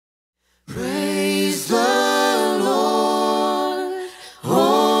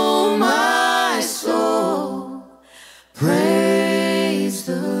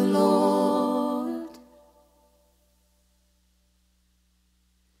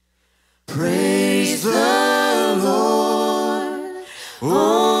Praise the Lord,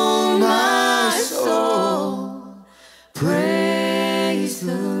 oh my soul, praise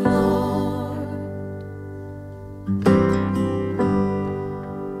the Lord.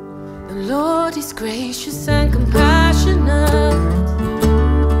 The Lord is gracious and compassionate,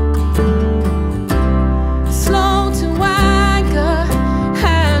 slow to anger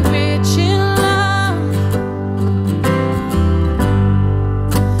and rich in love.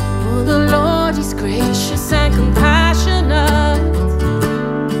 Oh, the Lord is gracious and compassionate,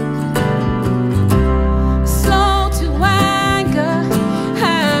 slow to anger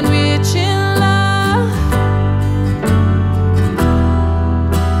and rich in love.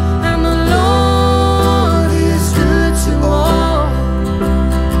 And the Lord is good to all,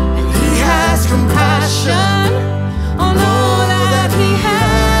 and He has compassion on all that He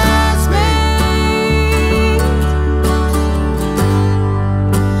has made.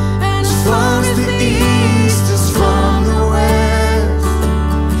 And as far as the east is from the west,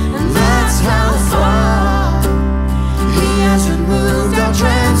 and that's how far He has removed our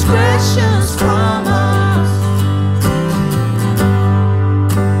transgressions from us.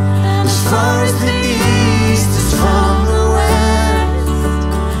 And as far as the east is from the west,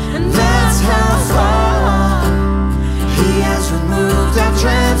 and that's how far He has removed our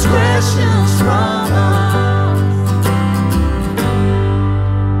transgressions from us.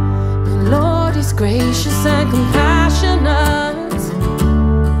 The Lord is gracious and compassionate.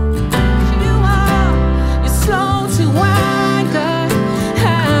 You are, you're slow to anger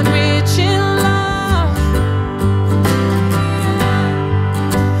and rich in love.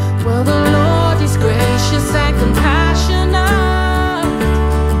 Well, the Lord is gracious